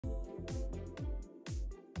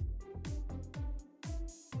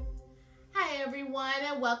everyone,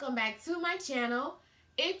 and welcome back to my channel.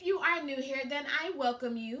 If you are new here, then I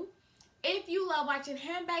welcome you. If you love watching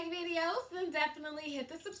handbag videos, then definitely hit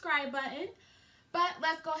the subscribe button. But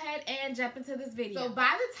let's go ahead and jump into this video. So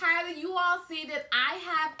by the title, you all see that I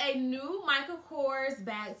have a new Michael Kors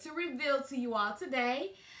bag to reveal to you all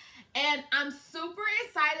today. And I'm super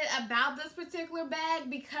excited about this particular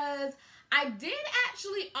bag because I did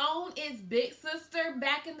actually own its big sister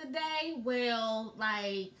back in the day. Well,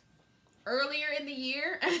 like earlier in the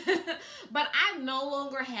year. But I no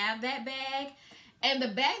longer have that bag. And the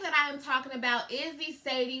bag that I am talking about is the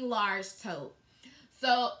Sady large tote.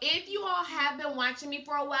 So if you all have been watching me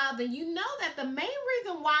for a while, then you know that the main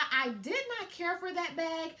reason why I did not care for that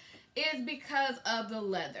bag is because of the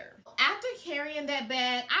leather. After carrying that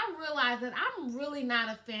bag, I realized that I'm really not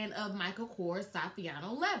a fan of Michael Kors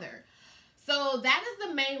Saffiano leather. So that is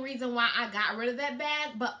the main reason why I got rid of that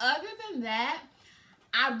bag. But other than that,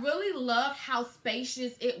 I really loved how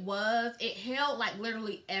spacious it was. It held like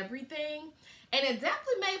literally everything. And it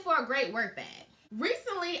definitely made for a great work bag.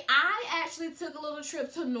 Recently, I actually took a little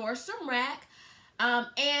trip to Nordstrom Rack.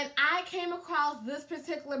 And I came across this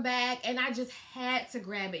particular bag and I just had to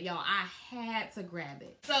grab it, y'all. I had to grab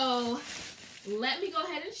it. So let me go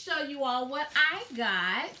ahead and show you all what I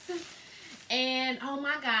got. And oh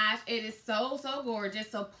my gosh, it is so, so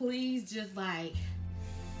gorgeous. So please just like,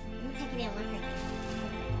 let me take it in 1 second.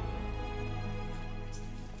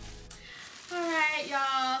 Alright,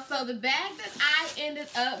 y'all. So the bag that I ended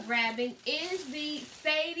up grabbing is the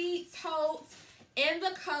Sady tote in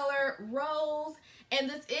the color rose. And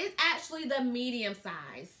this is actually the medium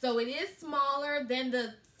size. So it is smaller than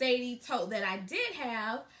the Sady tote that I did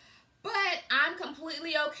have. But I'm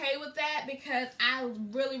completely okay with that because I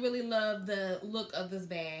really, really love the look of this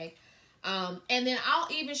bag. And then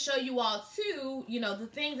I'll even show you all too, you know, the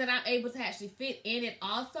things that I'm able to actually fit in it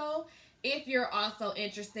also, if you're also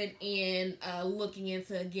interested in looking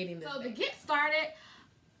into getting this. So to get started,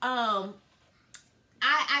 I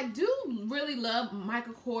do really love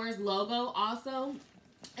Michael Kors logo also.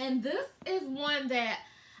 And this is one that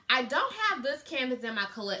I don't have this canvas in my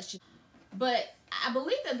collection, but I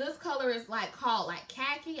believe that this color is like called like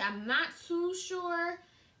khaki. I'm not too sure.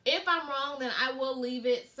 If I'm wrong, then I will leave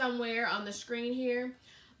it somewhere on the screen here.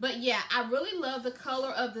 But yeah, I really love the color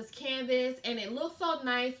of this canvas, and it looks so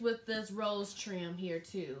nice with this rose trim here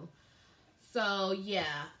too. So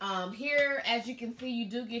yeah, here as you can see, you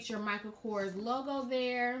do get your Michael Kors logo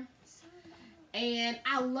there. And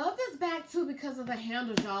I love this bag too because of the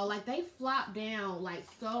handles, y'all. Like they flop down like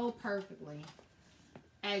so perfectly,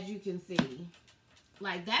 as you can see.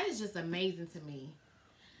 Like that is just amazing to me.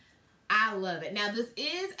 I love it. Now this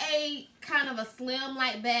is a kind of a slim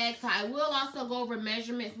light bag, so I will also go over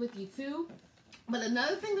measurements with you too. But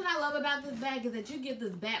another thing that I love about this bag is that you get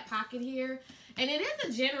this back pocket here. And it is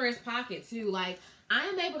a generous pocket too. Like I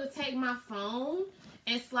am able to take my phone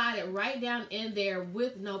and slide it right down in there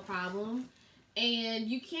with no problem. And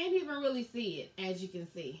you can't even really see it, as you can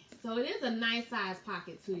see. So it is a nice size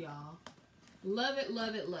pocket too, y'all. Love it,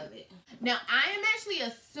 love it, love it. Now I am actually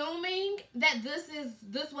assuming that this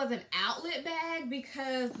was an outlet bag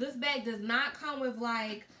because this bag does not come with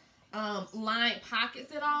like lined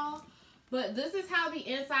pockets at all. But this is how the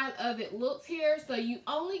inside of it looks here. So you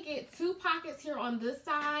only get 2 pockets here on this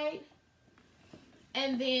side.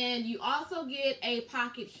 And then you also get a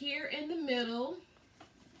pocket here in the middle.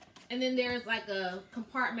 And then there's like a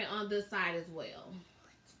compartment on this side as well.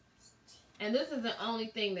 And this is the only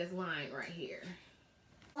thing that's lined right here.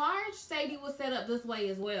 Large Sady was set up this way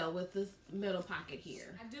as well with this middle pocket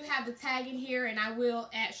here. I do have the tag in here and I will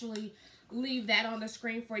actually leave that on the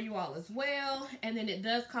screen for you all as well. And then it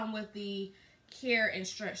does come with the care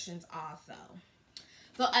instructions also.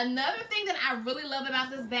 So another thing that I really love about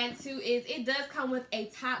this bag too is it does come with a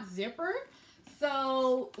top zipper.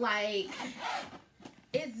 So like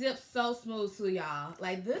it zips so smooth too, y'all.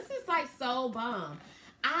 Like this is like so bomb.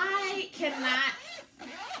 I cannot.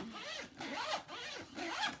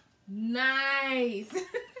 Nice.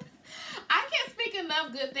 I can't speak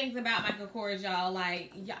enough good things about Michael Kors, y'all.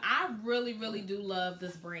 Like, yeah, I really, really do love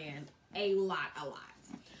this brand a lot.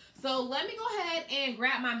 So let me go ahead and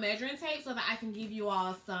grab my measuring tape so that I can give you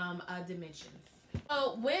all some dimensions.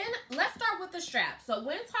 So let's start with the strap. So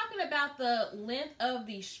when talking about the length of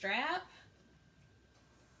the strap,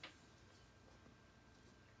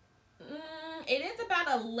 it is about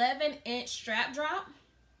 11-inch strap drop.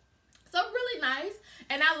 So really nice.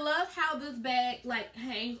 And I love how this bag like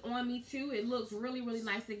hangs on me too. It looks really, really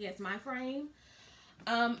nice against my frame.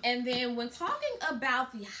 And then when talking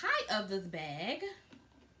about the height of this bag,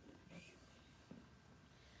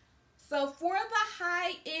 so for the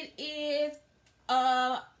height, it is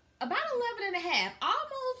about 11.5,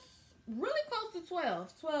 almost really close to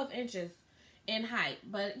 12 inches in height.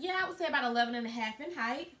 But yeah, I would say about 11.5 in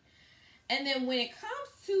height. And then when it comes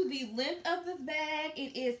to the length of this bag,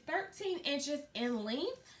 it is 13 inches in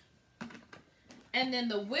length. And then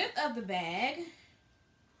the width of the bag,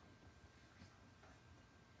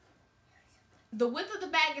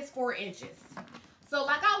 is 4 inches. So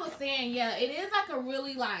like I was saying, yeah, it is like a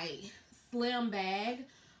really like slim bag.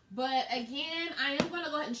 But again, I am going to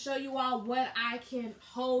go ahead and show you all what I can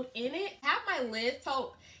hold in it. I have my Liz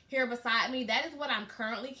tote here beside me. That is what I'm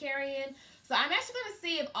currently carrying. So I'm actually going to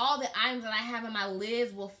see if all the items that I have in my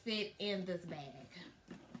Liz will fit in this bag.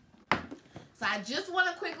 So I just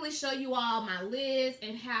want to quickly show you all my Liz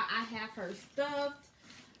and how I have her stuffed.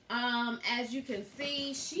 As you can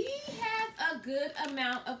see, she has a good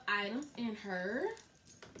amount of items in her,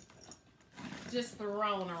 just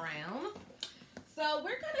thrown around. So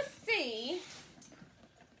we're going to see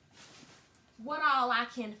what all I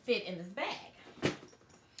can fit in this bag.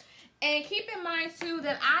 And keep in mind too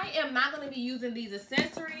that I am not going to be using these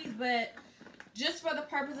accessories, but just for the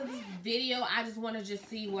purpose of this video, I just want to just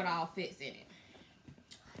see what all fits in it.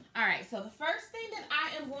 Alright, so the first thing that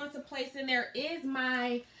I am going to place in there is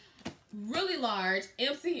my really large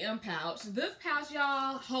MCM pouch. This pouch,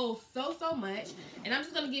 y'all, holds so much. And I'm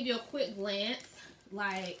just going to give you a quick glance,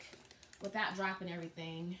 like, without dropping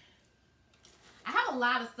everything. I have a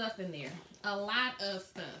lot of stuff in there. A lot of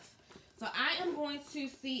stuff. So I am going to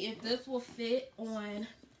see if this will fit on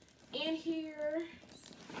in here.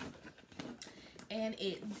 And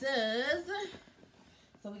it does.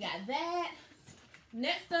 So we got that.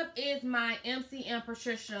 Next up is my MCM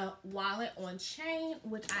Patricia wallet on chain,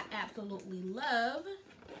 which I absolutely love.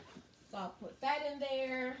 So I'll put that in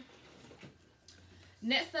there.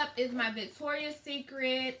 Next up is my Victoria's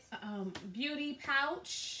Secret beauty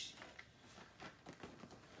pouch.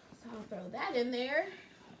 So I'll throw that in there.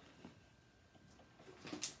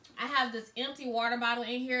 I have this empty water bottle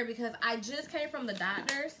in here because I just came from the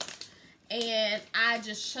doctor's and I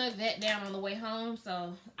just chugged that down on the way home.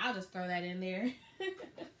 So I'll just throw that in there.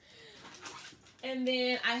 And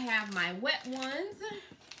then I have my wet ones,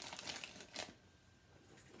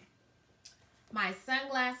 my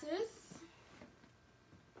sunglasses,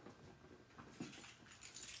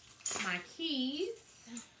 my keys,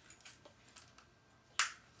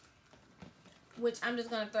 which I'm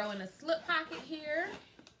just going to throw in a slip pocket here.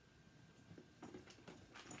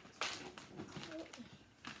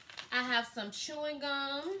 I have some chewing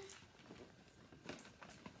gum,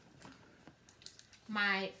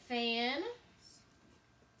 my fan.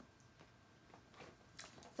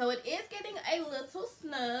 So it is getting a little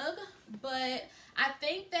snug, but I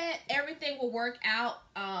think that everything will work out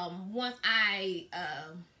once I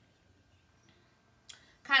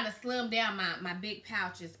kind of slim down my big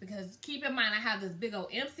pouches, because keep in mind I have this big old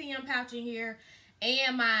MCM pouch in here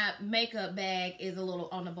and my makeup bag is a little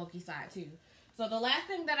on the bulky side too. So the last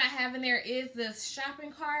thing that I have in there is this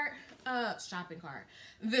shopping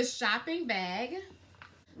bag.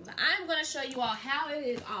 So I'm going to show you all how it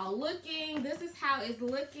is all looking. This is how it's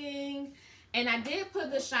looking. And I did put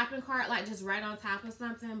the shopping cart like just right on top of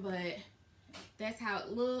something, but that's how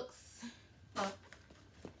it looks. So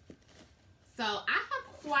I have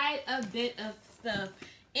quite a bit of stuff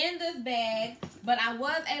in this bag, but I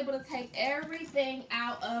was able to take everything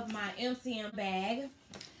out of my MCM bag,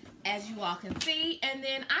 as you all can see. And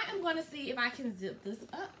then I am going to see if I can zip this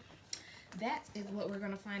up. That is what we're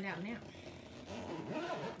going to find out now.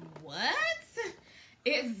 What?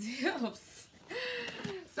 It zips.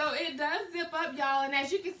 So it does zip up, y'all, and as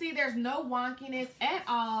you can see, there's no wonkiness at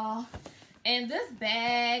all, and this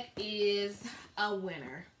bag is a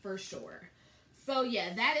winner for sure. So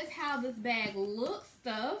yeah, that is how this bag looks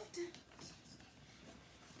stuffed.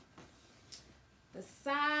 The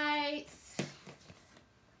sides,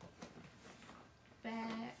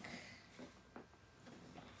 back.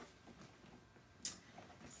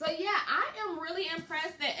 So yeah, I am really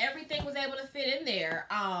impressed that everything was able to fit in there.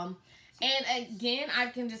 And again, I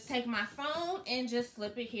can just take my phone and just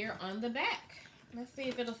slip it here on the back. Let's see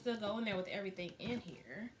if it'll still go in there with everything in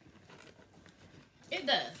here. It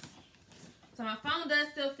does. So my phone does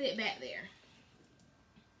still fit back there.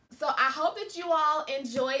 So I hope that you all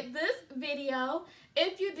enjoyed this video.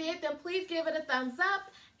 If you did, then please give it a thumbs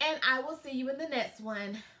up, and I will see you in the next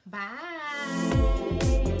one.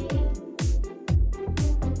 Bye.